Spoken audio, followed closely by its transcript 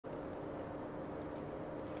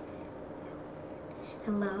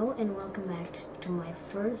Hello and welcome back to my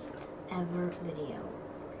first ever video.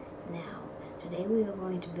 Now, today we are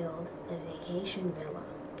going to build a vacation villa.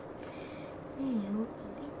 Now,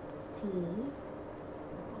 let's see what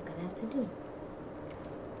we're gonna have to do.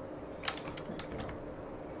 Let's go.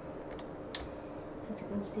 As you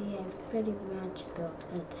can see, I've pretty much built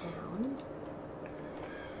a town.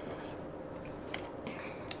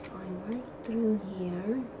 Going right through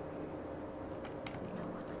here.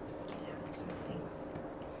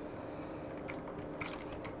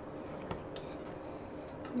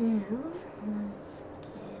 Now, let's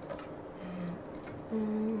get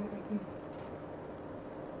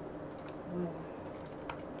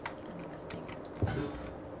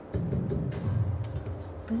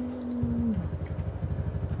boom.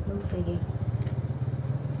 No biggie.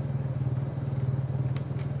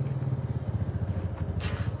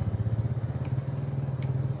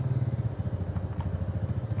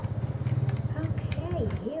 Okay,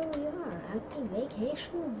 here we are at the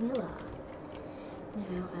vacation villa.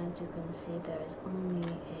 Now, as you can see, there is only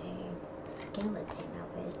a skeleton of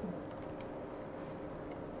it.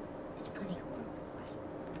 It's pretty cool,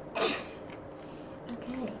 right?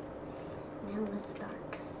 Okay, now let's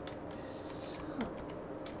start. So,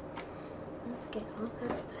 let's get all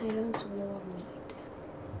our items we will need.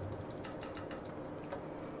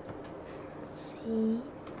 Let's see.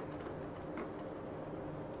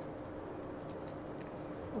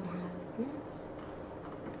 We'll have this.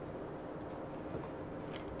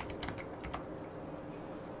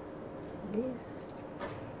 This.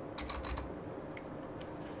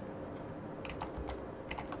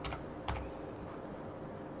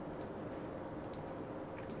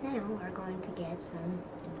 Now we're going to get some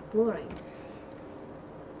flooring.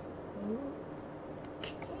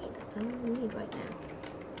 Okay, that's all we need right now.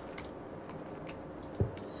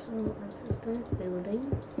 So let's just start building.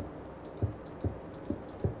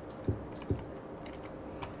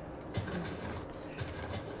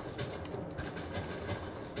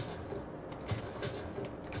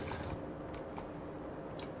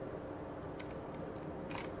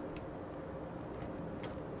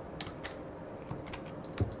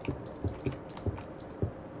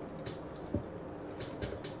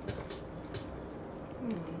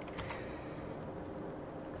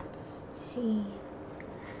 See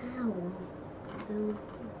how we'll build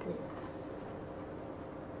this.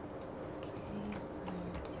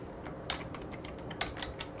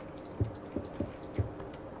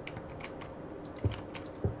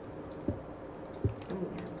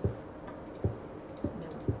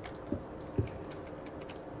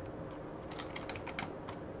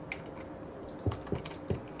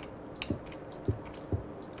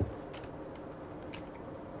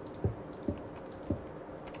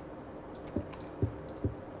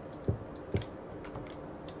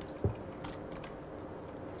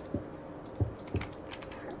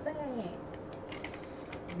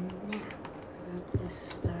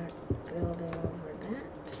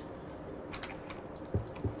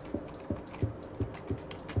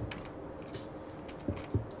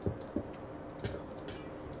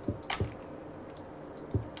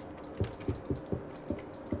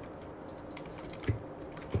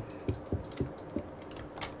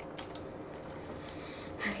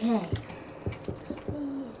 Okay, okay, let's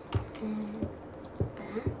see, and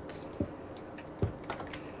that.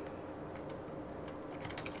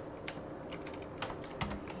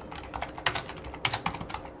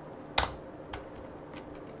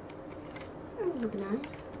 Look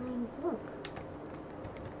nice. Look.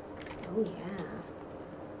 Oh yeah.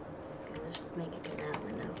 Okay, let's make it to that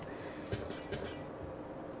window.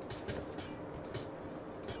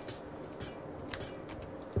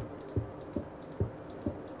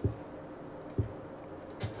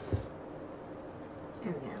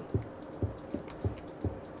 There we go.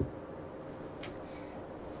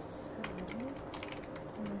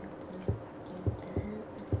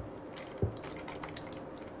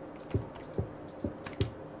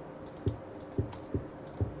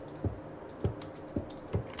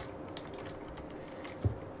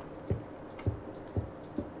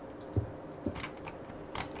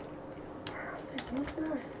 Look at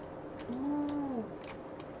this. Oh,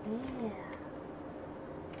 yeah.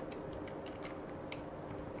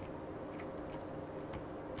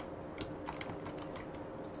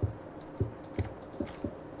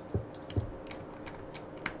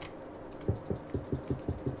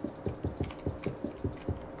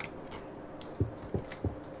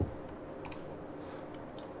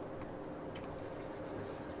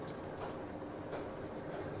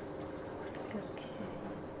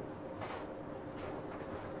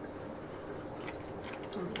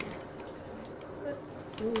 Let's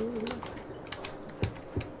see.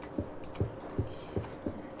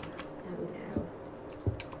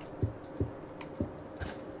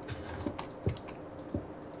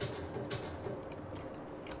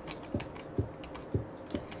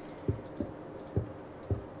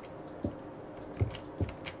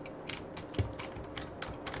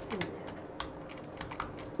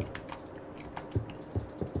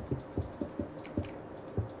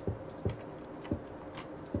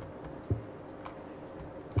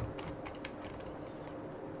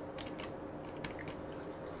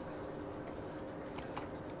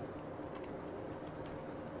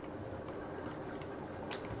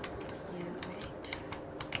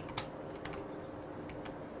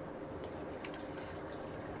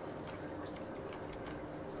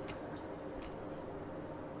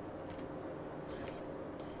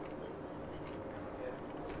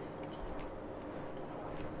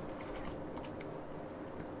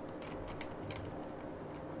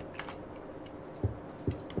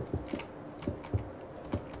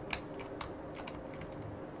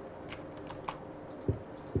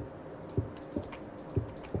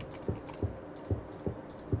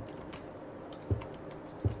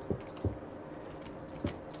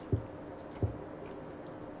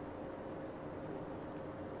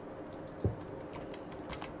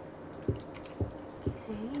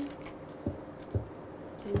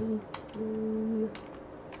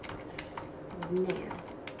 Now, I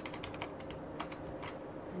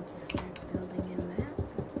just start building in that.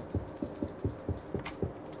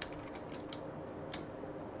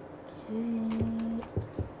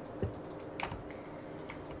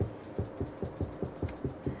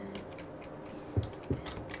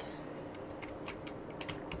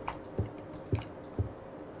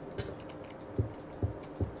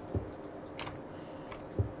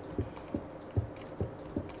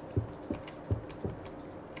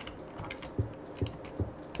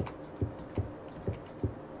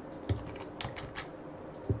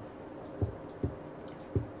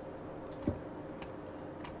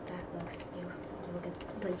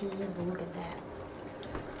 But just look at that.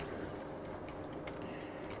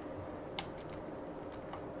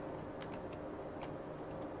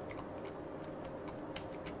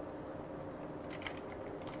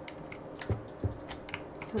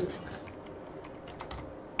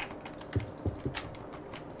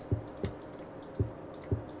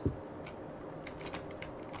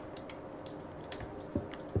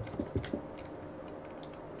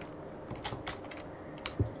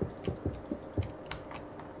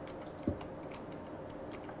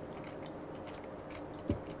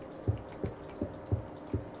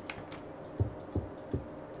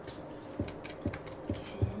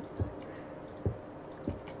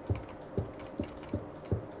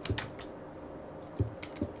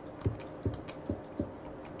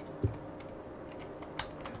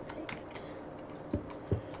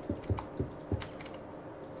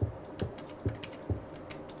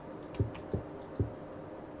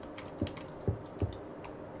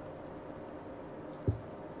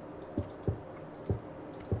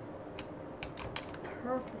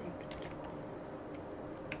 Perfect.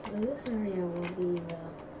 So this area will be the,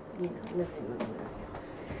 living room area.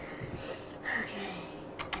 Okay,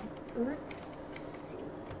 let's see.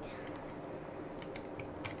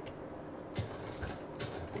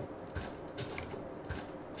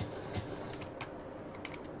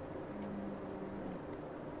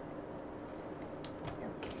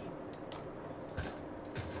 Okay.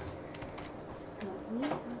 So we are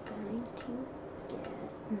going to get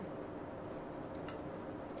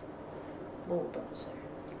bulldozer.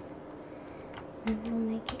 And we'll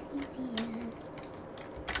make it easier.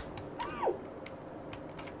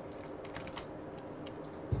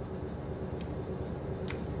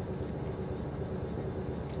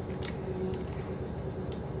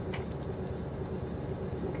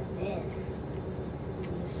 Look at this.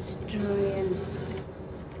 Destroying.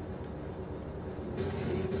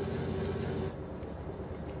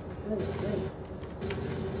 Really good.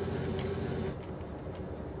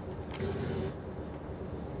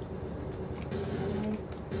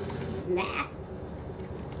 Nah.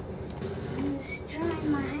 I'm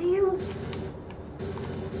destroying my house.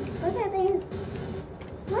 Look at this.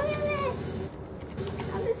 Look at this.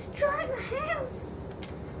 I'm destroying my house.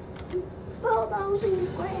 I'm bulldozing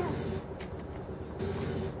the grass.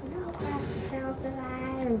 No grass shall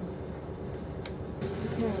survive.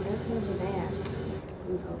 Okay, that's over there.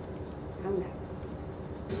 No. Oh no.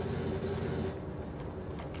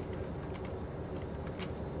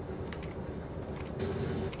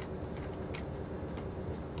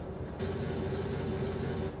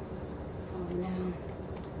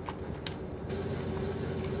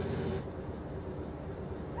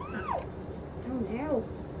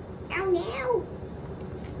 Oh no!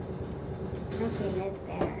 Okay, that's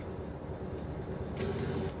better.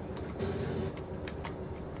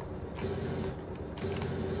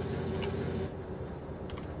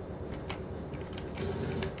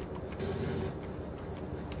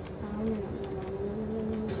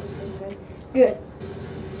 Good.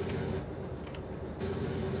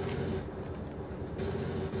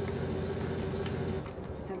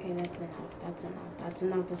 Okay, that's enough. That's enough. That's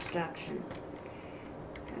enough destruction.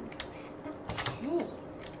 Okay.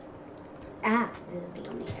 Ah, this is the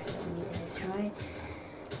only area we need to destroy.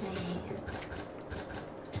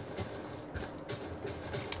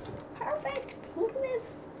 Perfect. Look at this.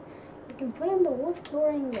 We can put in the wood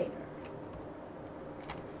flooring later.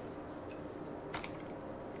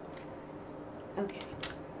 Okay.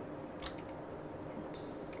 Oops.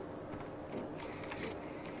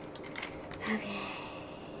 Okay.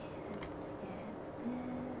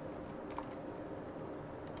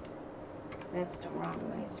 That's the wrong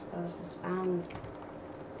way it's supposed to spawn.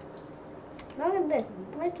 Look at this,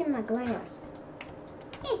 it's breaking my glass.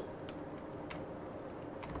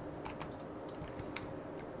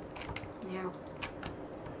 Now.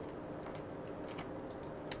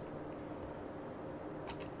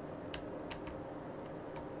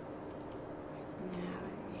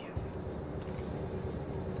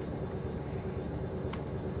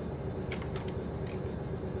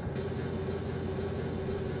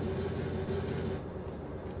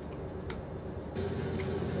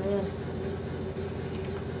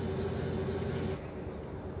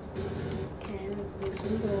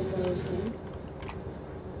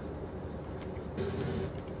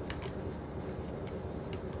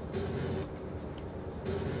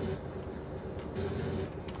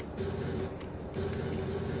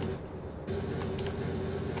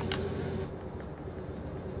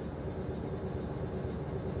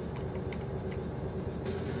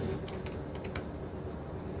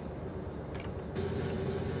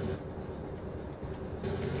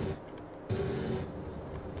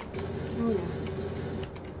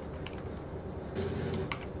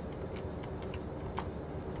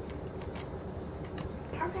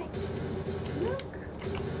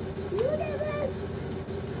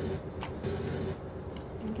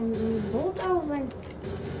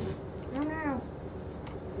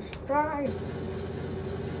 try.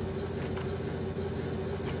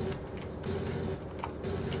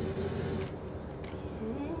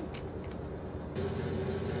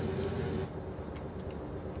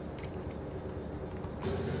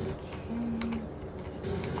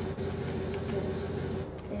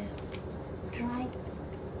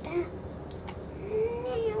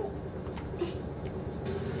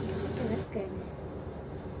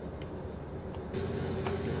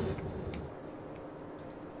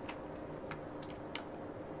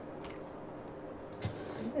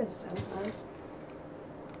 This is so hard.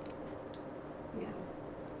 Yeah.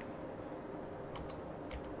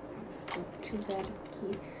 Still too bad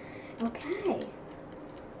keys. Okay.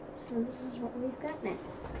 So this is what we've got now.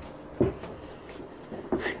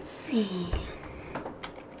 Let's see.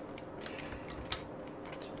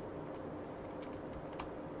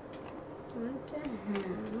 What the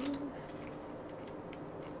hell?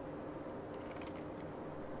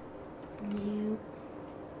 New.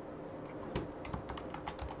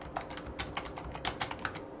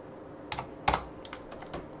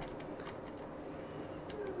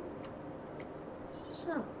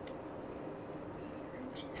 So,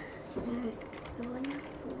 just start going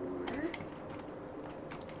for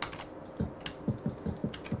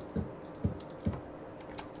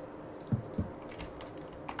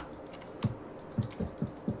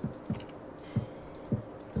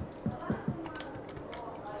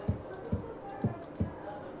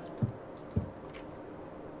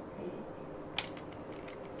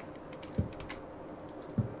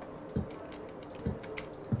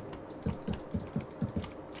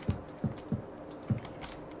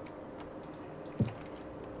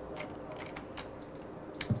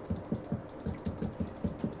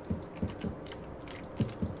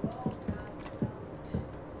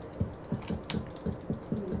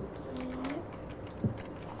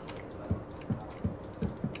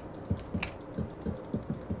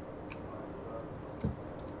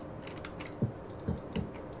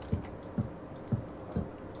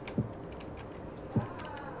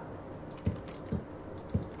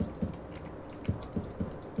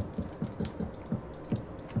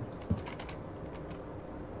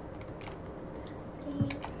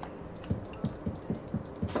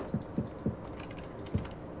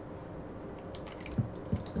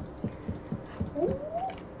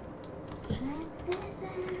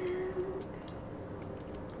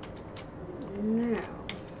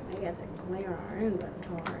clear our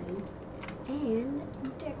inventory and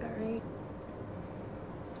decorate.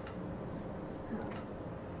 So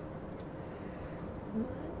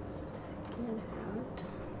let's get out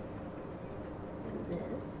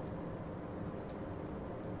this.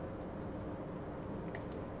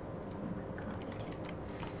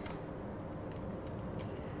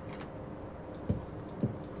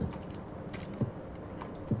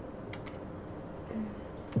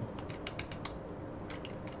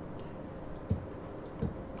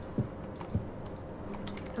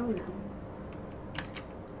 Oh no.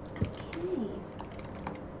 Okay.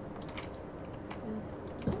 That's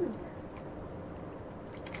over.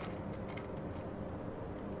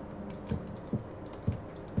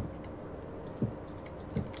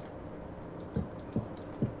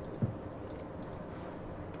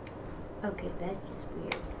 Okay, that's just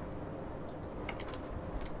weird.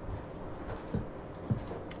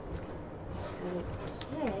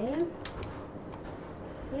 Okay.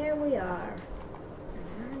 Here we are.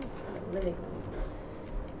 Living room.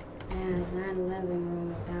 And it's not a living room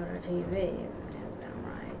without a TV, if I'm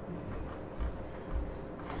right.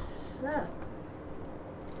 So,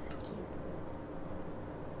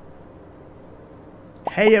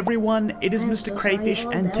 hey everyone, it is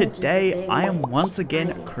MrCrayfish, and today I am once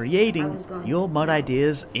again creating your mod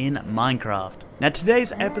ideas in Minecraft. Now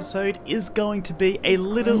today's episode is going to be a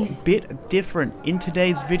little bit different. In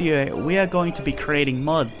today's video we are going to be creating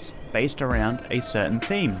mods based around a certain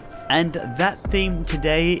theme. And that theme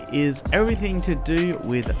today is everything to do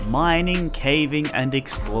with mining, caving and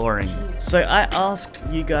exploring. So I asked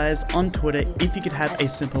you guys on Twitter if you could have a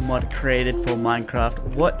simple mod created for Minecraft,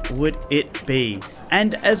 what would it be?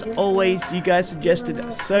 And as always, you guys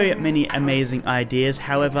suggested so many amazing ideas.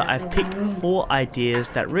 However, I've picked 4 ideas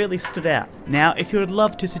that really stood out. Now if you would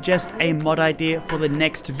love to suggest a mod idea for the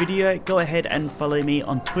next video, go ahead and follow me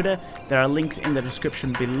on Twitter. There are links in the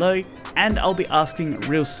description below, and I'll be asking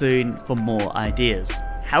real soon for more ideas.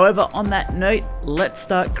 However, on that note, let's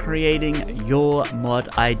start creating your mod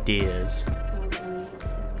ideas.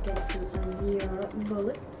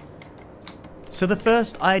 So the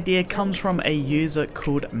first idea comes from a user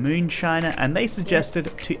called Moonshiner, and they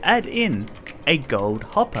suggested to add in a gold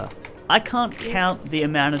hopper. I can't count the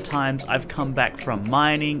amount of times I've come back from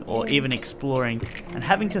mining or even exploring and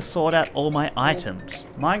having to sort out all my items.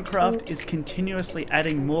 Minecraft is continuously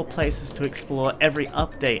adding more places to explore every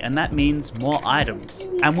update, and that means more items.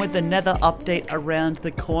 And with the Nether update around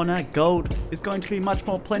the corner, gold is going to be much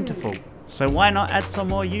more plentiful. So why not add some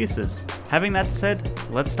more uses? Having that said,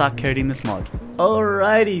 let's start coding this mod.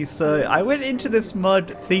 Alrighty, so I went into this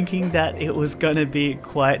mod thinking that it was going to be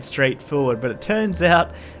quite straightforward, but it turns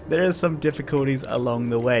out there are some difficulties along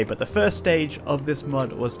the way. But the first stage of this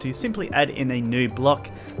mod was to simply add in a new block,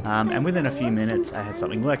 and within a few minutes I had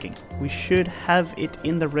something working. We should have it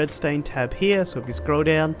in the redstone tab here, so if you scroll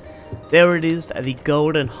down, there it is, the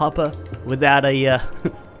golden hopper, without a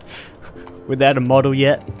without a model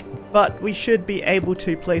yet. But we should be able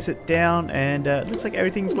to place it down, and it looks like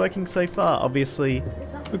everything's working so far. Obviously,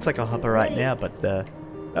 looks like a hopper right now, but that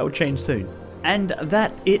will change soon. And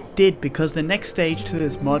that it did, because the next stage to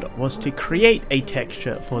this mod was to create a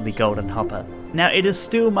texture for the golden hopper. Now, it is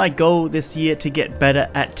still my goal this year to get better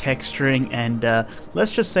at texturing, and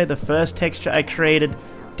let's just say the first texture I created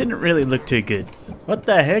didn't really look too good. What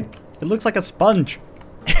the heck? It looks like a sponge.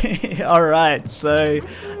 Alright, so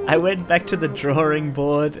I went back to the drawing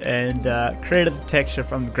board and created the texture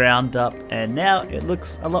from the ground up, and now it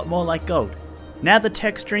looks a lot more like gold. Now the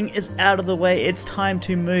texturing is out of the way, it's time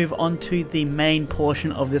to move on to the main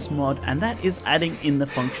portion of this mod, and that is adding in the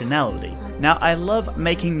functionality. Now, I love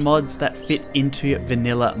making mods that fit into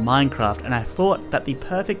vanilla Minecraft, and I thought that the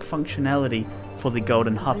perfect functionality for the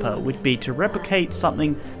golden hopper would be to replicate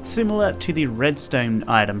something similar to the redstone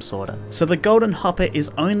item sorter. So the golden hopper is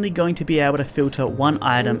only going to be able to filter one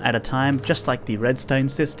item at a time, just like the redstone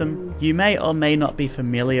system. You may or may not be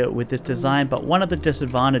familiar with this design, but one of the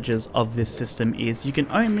disadvantages of this system is you can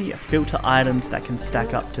only filter items that can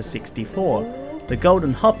stack up to 64. The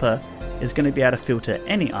golden hopper is going to be able to filter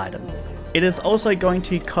any item. It is also going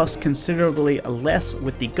to cost considerably less,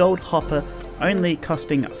 with the gold hopper only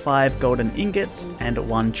costing 5 golden ingots and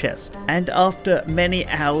 1 chest. And after many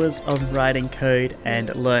hours of writing code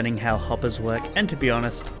and learning how hoppers work, and to be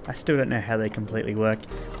honest, I still don't know how they completely work,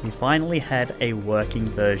 we finally had a working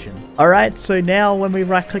version. Alright, so now when we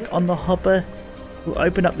right click on the hopper, we'll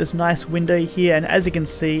open up this nice window here, and as you can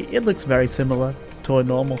see, it looks very similar to a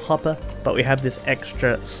normal hopper, but we have this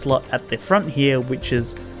extra slot at the front here, which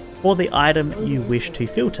is for the item you wish to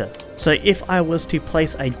filter. So if I was to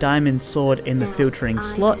place a diamond sword in the filtering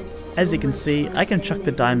slot, as you can see, I can chuck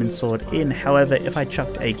the diamond sword in. However, if I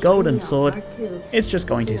chucked a golden sword, it's just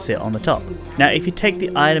going to sit on the top. Now, if you take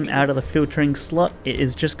the item out of the filtering slot, it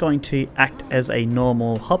is just going to act as a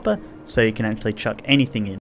normal hopper, so you can actually chuck anything in.